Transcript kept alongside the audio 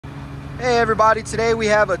Hey everybody, today we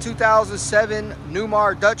have a 2007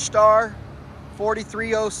 Newmar Dutchstar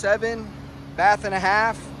 4307 bath and a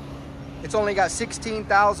half. It's only got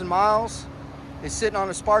 16,000 miles. It's sitting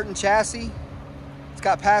on a Spartan chassis. It's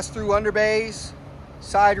got pass-through underbays,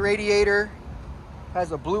 side radiator,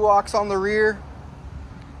 has a blue ox on the rear,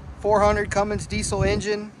 400 Cummins diesel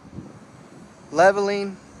engine,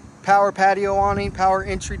 leveling, power patio awning, power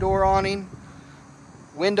entry door awning,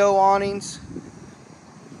 window awnings,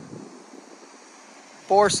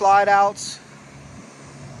 4 slide outs.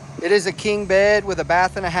 It is a king bed with a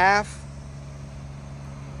bath and a half.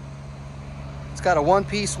 It's got a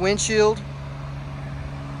one-piece windshield.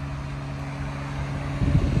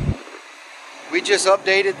 We just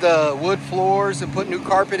updated the wood floors and put new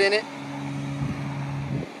carpet in it.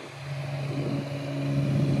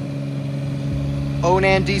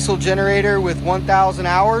 Onan diesel generator with 1,000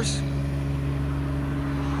 hours.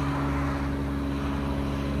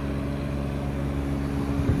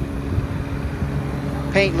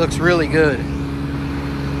 Paint looks really good.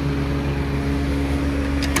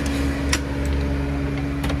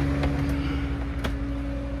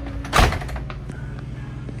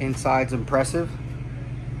 Inside's impressive.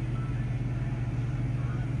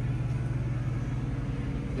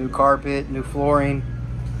 New carpet, new flooring,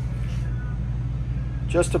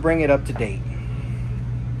 just to bring it up to date.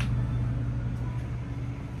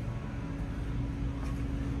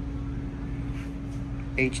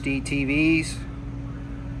 HD TVs.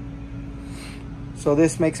 So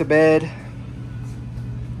this makes a bed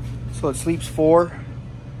so it sleeps 4.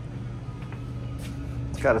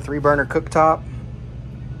 It's got a 3-burner cooktop,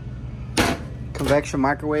 convection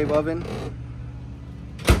microwave oven,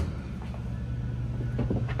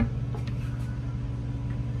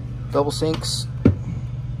 double sinks,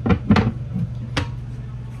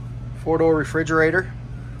 4-door refrigerator,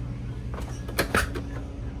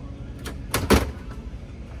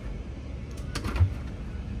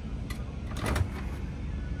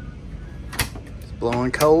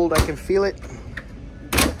 blowing cold, I can feel it.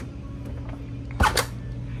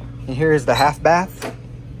 And here is the half bath.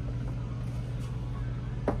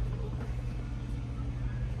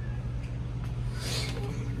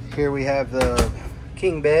 Here we have the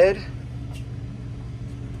king bed,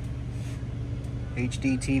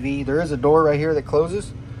 HD TV. There is a door right here that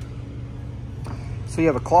closes. So you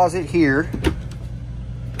have a closet here,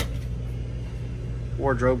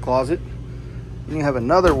 wardrobe closet. Then you have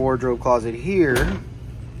another wardrobe closet here.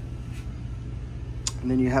 And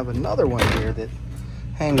then you have another one here that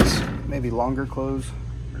hangs maybe longer clothes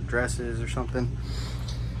or dresses or something.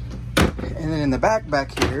 And then in the back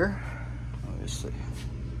here, obviously,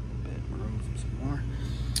 bedrooms and some more,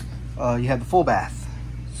 you have the full bath.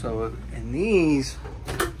 So in these,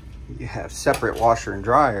 you have separate washer and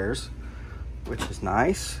dryers, which is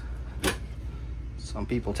nice. Some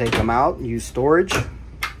people take them out and use storage.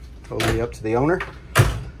 Totally up to the owner.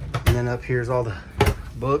 And then up here's all the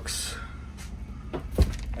books,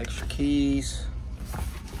 extra keys,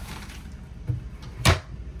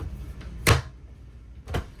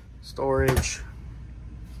 storage,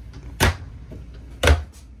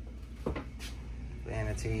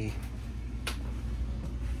 vanity,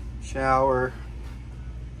 shower,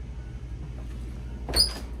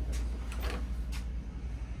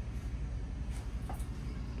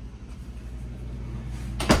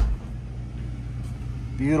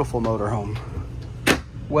 beautiful motorhome,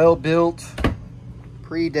 well built,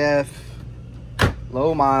 pre-def,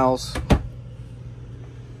 low miles,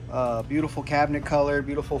 beautiful cabinet color,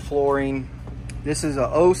 beautiful flooring. This is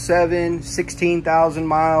a 07, 16,000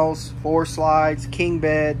 miles, 4 slides, king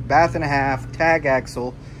bed, bath and a half, tag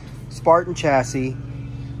axle, Spartan chassis.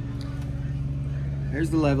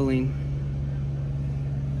 There's the leveling,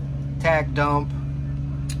 tag dump,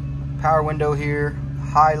 power window here,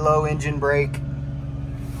 high-low engine brake.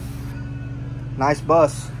 Nice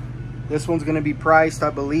bus. This one's going to be priced, I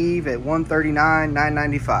believe, at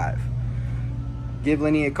 $139,995. Give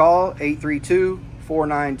Lenny a call,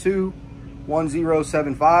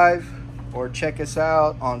 832-492-1075, or check us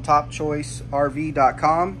out on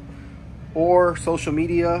topchoicerv.com, or social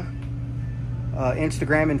media,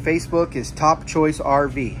 Instagram and Facebook is Top Choice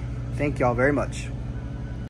RV. Thank y'all very much.